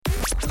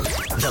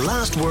The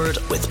Last Word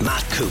with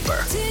Matt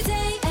Cooper.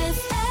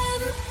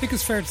 I think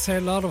it's fair to say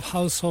a lot of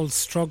households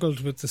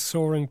struggled with the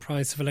soaring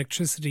price of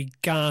electricity,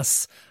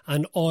 gas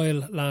and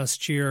oil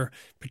last year,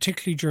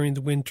 particularly during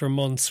the winter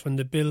months when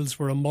the bills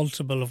were a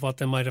multiple of what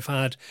they might have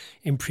had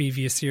in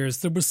previous years.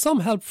 There was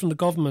some help from the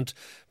government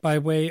by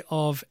way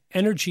of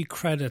energy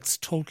credits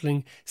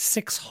totalling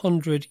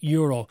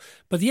 €600.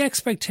 But the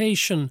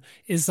expectation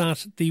is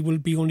that there will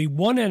be only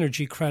one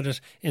energy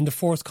credit in the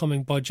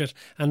forthcoming budget,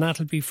 and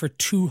that'll be for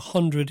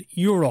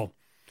 €200.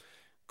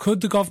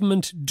 Could the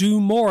government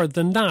do more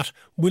than that?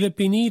 Will it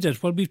be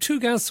needed? Well, we've two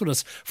guests with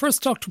us.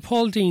 First, Dr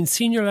Paul Deane,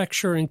 Senior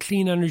Lecturer in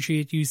Clean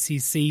Energy at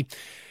UCC.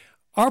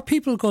 Are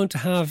people going to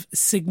have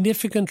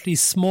significantly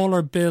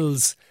smaller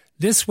bills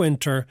this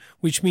winter,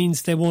 which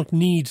means they won't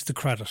need the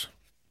credit?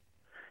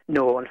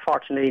 No,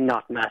 unfortunately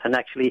not, Matt. And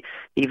actually,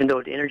 even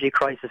though the energy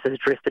crisis has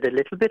drifted a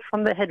little bit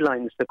from the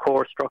headlines, the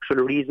core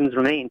structural reasons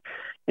remain.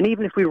 And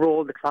even if we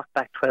roll the clock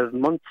back 12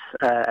 months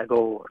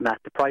ago, Matt,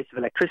 the price of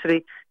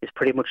electricity is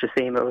pretty much the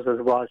same as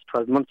it was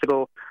 12 months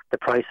ago. The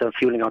price of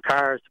fueling our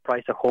cars, the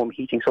price of home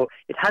heating. So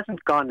it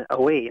hasn't gone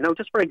away. Now,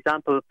 just for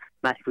example,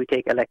 Matt, if we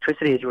take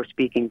electricity as you were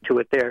speaking to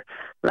it there,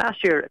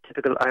 last year a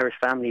typical Irish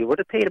family would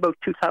have paid about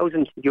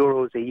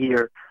 €2,000 a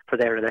year for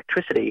their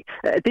electricity.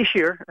 This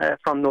year,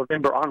 from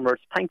November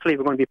onwards, thankfully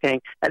we're going to be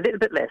paying a little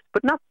bit less,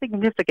 but not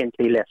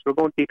significantly less. We're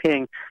going to be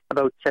paying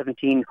about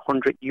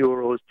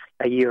 €1,700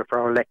 a year for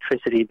our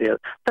electricity bill.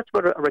 That's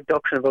about a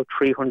reduction of about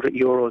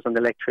 €300 on the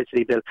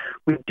electricity bill.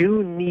 We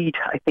do need,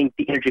 I think,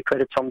 the energy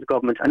credits from the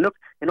government. And look,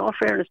 in all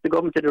fairness, the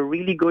government did a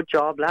really good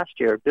job last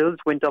year. Bills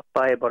went up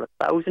by about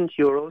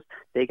 €1,000.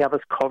 They gave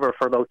us cover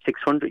for about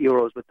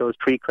 €600 with those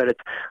three credits.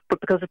 But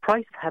because the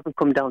prices haven't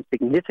come down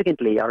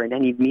significantly or in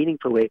any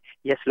meaningful way,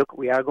 yes, look,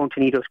 we are going to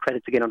need those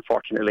credits again,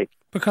 unfortunately.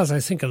 Because I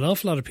think an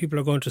awful lot of people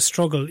are going to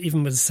struggle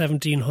even with a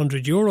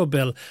 €1,700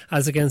 bill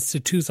as against the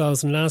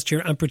 €2,000 last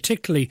year, and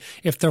particularly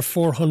if they're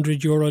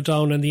 €400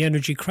 down in the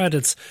energy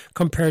credits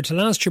compared to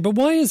last year. But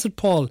why is it,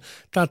 Paul,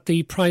 that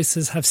the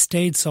prices have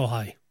stayed so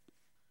high?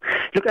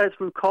 Look, at its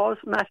root cause,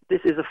 Matt,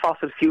 this is a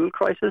fossil fuel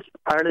crisis.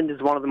 Ireland is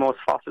one of the most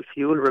fossil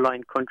fuel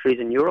reliant countries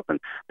in Europe,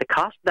 and the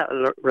cost of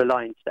that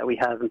reliance that we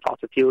have in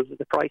fossil fuels is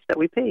the price that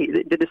we pay.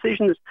 The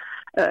decisions,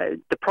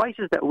 the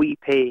prices that we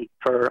pay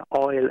for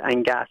oil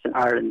and gas in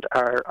Ireland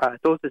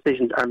those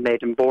decisions are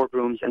made in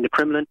boardrooms in the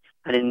Kremlin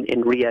and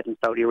in Riyadh in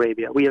Saudi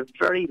Arabia. We have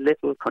very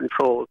little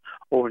control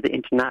over the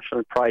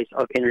international price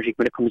of energy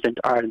when it comes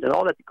into Ireland, and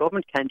all that the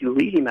government can do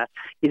really, Matt,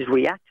 is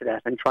react to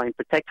that and try and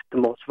protect the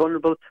most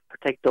vulnerable,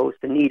 protect those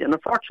that need. And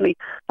unfortunately,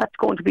 that's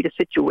going to be the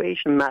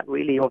situation, Matt,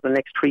 really over the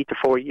next 3 to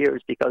 4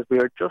 years, because we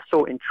are just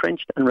so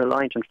entrenched and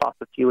reliant on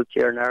fossil fuels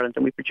here in Ireland,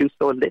 and we produce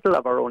so little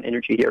of our own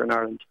energy here in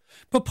Ireland.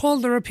 But Paul,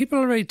 there are people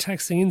already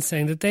texting in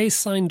saying that they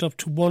signed up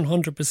to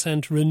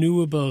 100%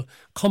 renewable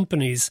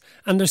companies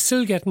and they're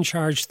still getting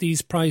charged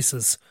these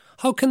prices.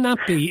 How can that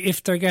be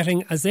if they're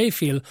getting, as they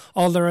feel,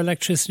 all their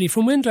electricity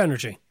from wind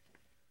energy?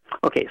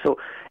 Okay, so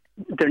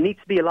there needs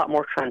to be a lot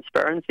more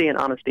transparency and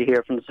honesty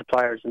here from the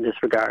suppliers in this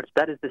regard.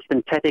 That is the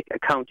synthetic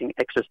accounting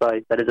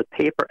exercise. That is a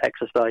paper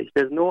exercise.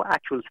 There's no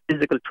actual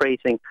physical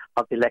tracing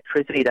of the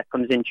electricity that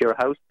comes into your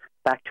house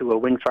back to a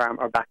wind farm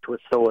or back to a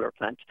solar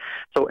plant.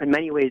 So in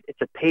many ways,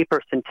 it's a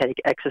paper synthetic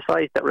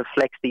exercise that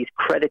reflects these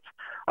credits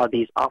or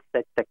these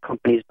offsets that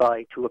companies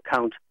buy to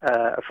account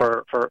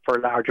for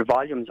larger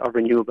volumes of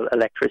renewable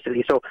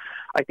electricity. So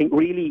I think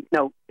really,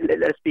 now,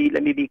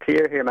 let me be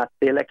clear here, Matt.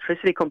 The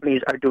electricity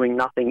companies are doing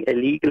nothing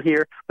illegal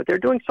here, but they're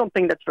doing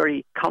something that's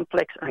very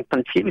complex and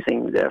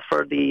confusing.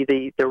 For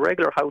the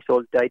regular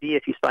household, the idea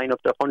if you sign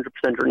up to 100%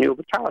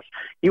 renewable tariffs,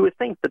 you would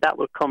think that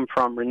will come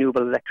from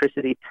renewable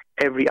electricity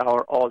every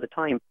hour, all the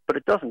time, but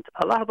it doesn't.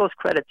 A lot of those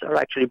credits are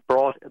actually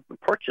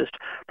purchased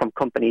from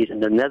companies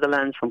in the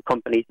Netherlands, from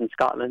companies in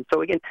Scotland.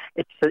 So again,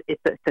 it's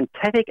a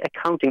synthetic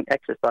accounting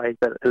exercise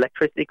that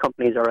electricity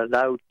companies are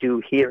allowed to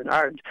do here in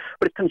Ireland,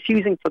 but it's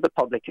confusing for the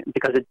public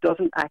because it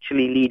doesn't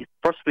actually lead,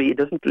 firstly, it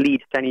doesn't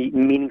lead to any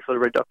meaningful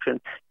reduction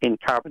in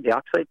carbon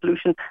dioxide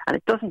pollution, and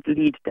it doesn't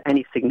lead to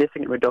any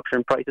significant reduction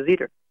in prices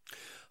either.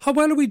 How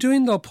well are we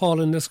doing, though,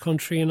 Paul, in this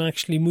country in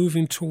actually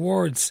moving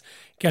towards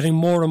getting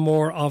more and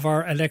more of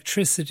our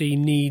electricity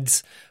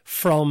needs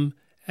from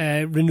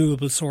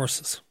renewable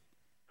sources?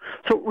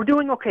 So we're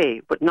doing okay,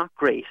 but not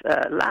great.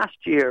 Last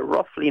year,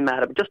 roughly,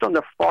 madam, just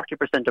under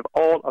 40% of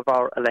all of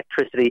our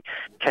electricity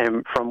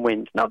came from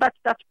wind. Now,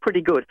 that's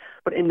pretty good,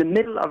 but in the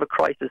middle of a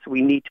crisis,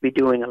 we need to be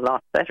doing a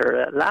lot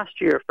better. Last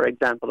year, for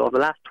example, over the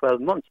last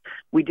 12 months,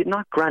 we did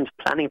not grant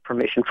planning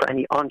permission for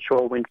any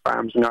onshore wind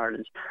farms in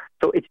Ireland.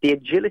 So it's the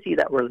agility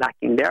that we're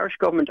lacking. The Irish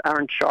government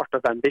aren't short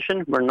of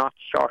ambition. We're not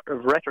short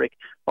of rhetoric.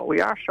 What we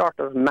are short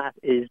of, Matt,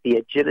 is the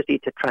agility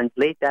to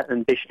translate that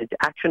ambition into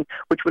action,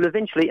 which will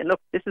eventually, and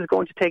look, this is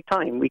going to take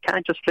time. We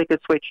can't just flick a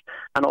switch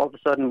and all of a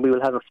sudden we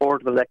will have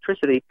affordable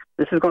electricity.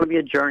 This is going to be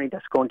a journey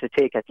that's going to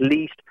take at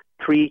least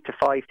 3 to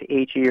 5 to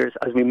 8 years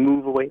as we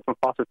move away from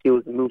fossil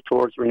fuels and move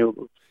towards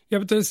renewables. Yeah,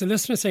 but there's a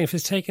listener saying if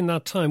it's taking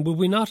that time, would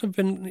we not have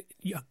been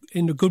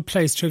in a good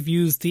place to have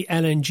used the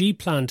LNG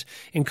plant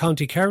in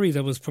County Kerry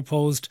that was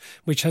proposed,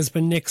 which has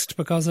been nixed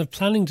because of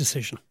planning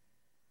decision?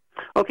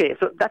 Okay,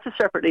 so that's a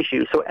separate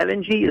issue. So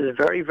LNG is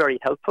very, very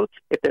helpful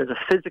if there's a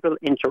physical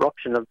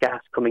interruption of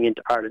gas coming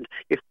into Ireland.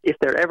 If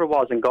there ever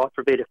was, and God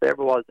forbid, if there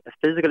ever was a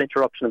physical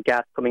interruption of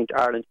gas coming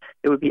into Ireland,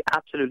 it would be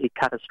absolutely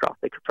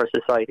catastrophic for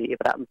society if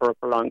it happened for a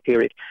prolonged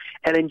period.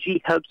 LNG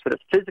helps with a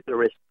physical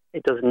risk.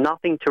 It does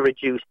nothing to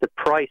reduce the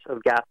price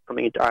of gas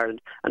coming into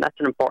Ireland, and that's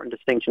an important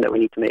distinction that we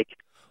need to make.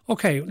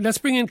 OK, let's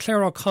bring in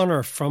Clare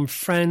O'Connor from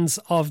Friends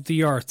of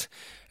the Earth.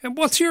 And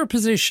what's your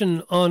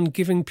position on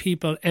giving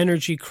people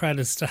energy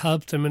credits to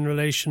help them in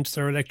relation to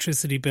their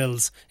electricity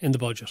bills in the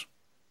budget?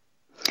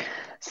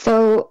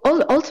 So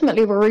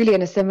ultimately, we're really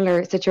in a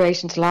similar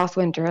situation to last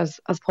winter, as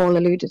Paul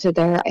alluded to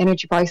there.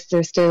 Energy prices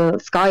are still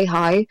sky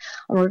high,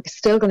 and we're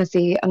still going to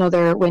see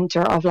another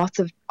winter of lots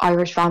of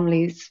Irish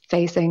families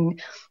facing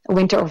a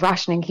winter of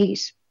rationing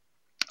heat.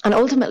 And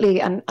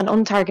ultimately, an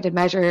untargeted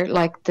measure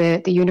like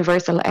the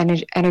universal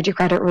energy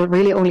credit will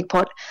really only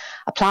put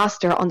a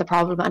plaster on the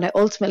problem, and it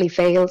ultimately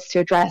fails to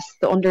address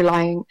the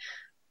underlying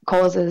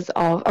causes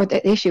of, or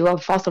the issue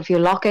of fossil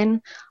fuel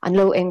lock-in and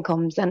low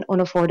incomes and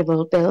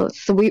unaffordable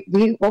bills. So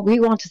what we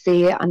want to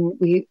see, and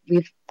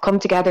we've come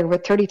together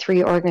with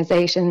 33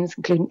 organisations,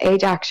 including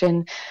Age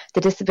Action, the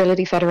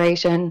Disability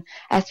Federation,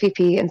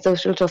 SVP and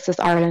Social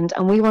Justice Ireland,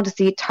 and we want to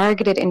see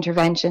targeted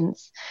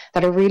interventions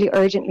that are really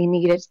urgently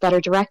needed, that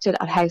are directed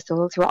at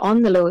households who are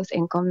on the lowest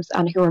incomes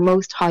and who are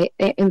most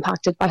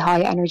impacted by high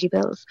energy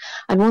bills.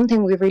 And one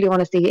thing we really want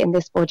to see in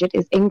this budget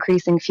is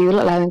increasing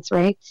fuel allowance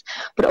rates,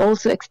 but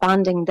also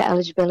expanding the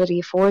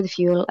eligibility for the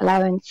fuel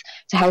allowance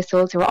to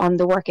households who are on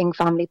the working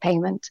family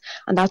payment.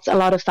 And that's a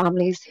lot of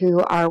families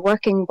who are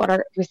working but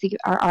are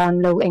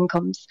on low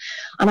incomes.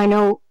 And I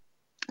know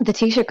the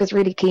Taoiseach was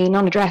really keen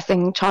on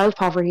addressing child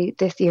poverty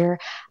this year,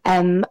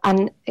 and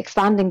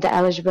expanding the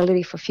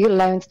eligibility for fuel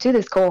allowance to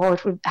this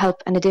cohort would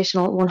help an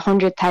additional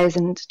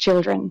 100,000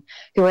 children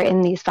who are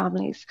in these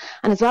families.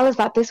 And as well as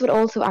that, this would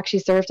also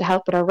actually serve to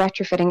help with our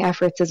retrofitting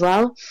efforts as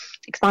well.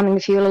 Expanding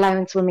the fuel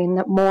allowance will mean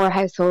that more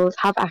households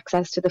have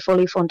access to the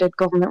fully funded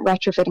government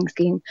retrofitting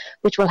scheme,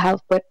 which will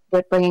help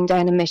with bringing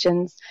down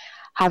emissions,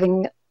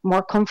 having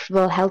more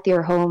comfortable,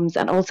 healthier homes,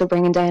 and also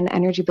bringing down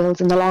energy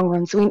bills in the long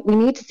run. So we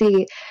need to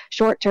see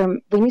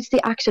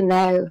action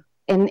now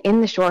in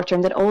the short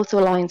term that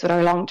also aligns with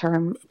our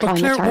long-term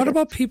climate targets. What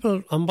about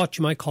people on what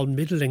you might call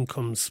middle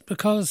incomes?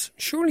 Because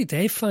surely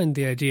they find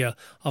the idea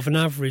of an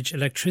average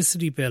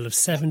electricity bill of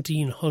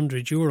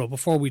 €1,700,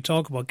 before we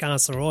talk about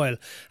gas or oil,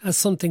 as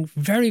something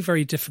very,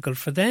 very difficult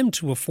for them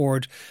to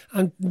afford.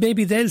 And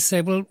maybe they'll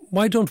say, well,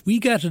 why don't we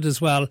get it as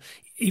well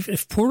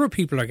if poorer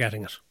people are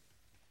getting it?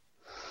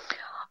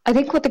 I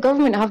think what the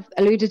government have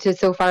alluded to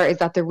so far is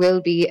that there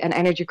will be an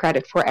energy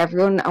credit for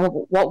everyone. And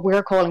what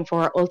we're calling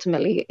for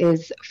ultimately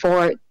is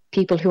for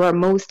people who are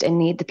most in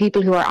need, the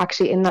people who are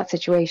actually in that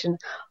situation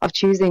of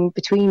choosing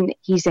between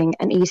heating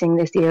and eating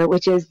this year,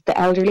 which is the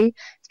elderly,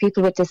 it's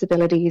people with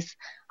disabilities,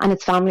 and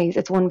it's families,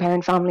 it's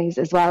one-parent families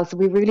as well. So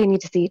we really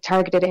need to see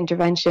targeted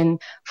intervention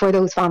for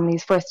those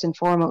families first and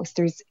foremost.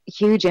 There's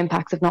huge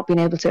impacts of not being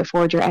able to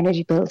afford your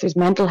energy bills. There's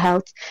mental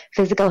health,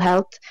 physical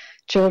health,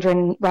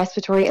 children,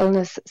 respiratory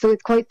illness. So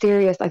it's quite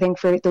serious, I think,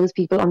 for those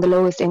people on the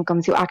lowest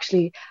incomes who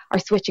actually are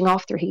switching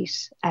off their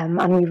heat. And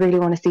we really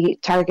want to see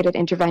targeted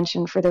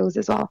intervention for those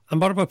as well.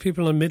 And what about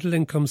people on middle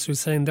incomes who are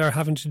saying they're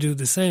having to do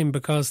the same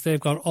because they've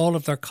got all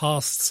of their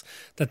costs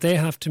that they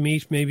have to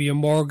meet, maybe a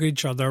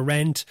mortgage or their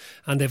rent,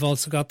 and they've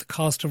also got the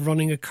cost of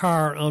running a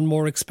car on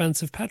more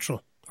expensive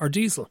petrol or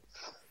diesel?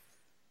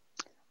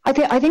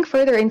 I think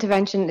further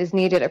intervention is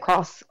needed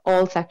across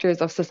all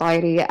sectors of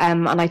society,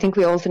 and I think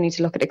we also need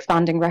to look at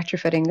expanding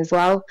retrofitting as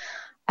well,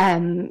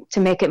 to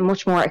make it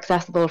much more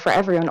accessible for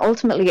everyone.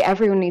 Ultimately,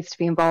 everyone needs to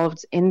be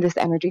involved in this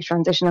energy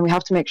transition, and we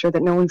have to make sure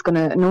that no one's going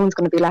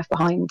to be left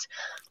behind,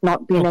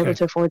 not being able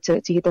to afford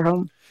to heat their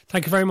home.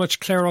 Thank you very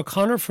much, Clare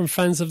O'Connor from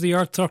Friends of the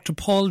Earth, Dr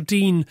Paul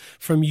Deane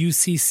from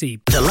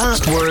UCC. The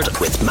Last Word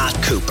with Matt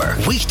Cooper,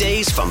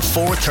 weekdays from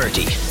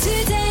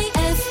 4:30.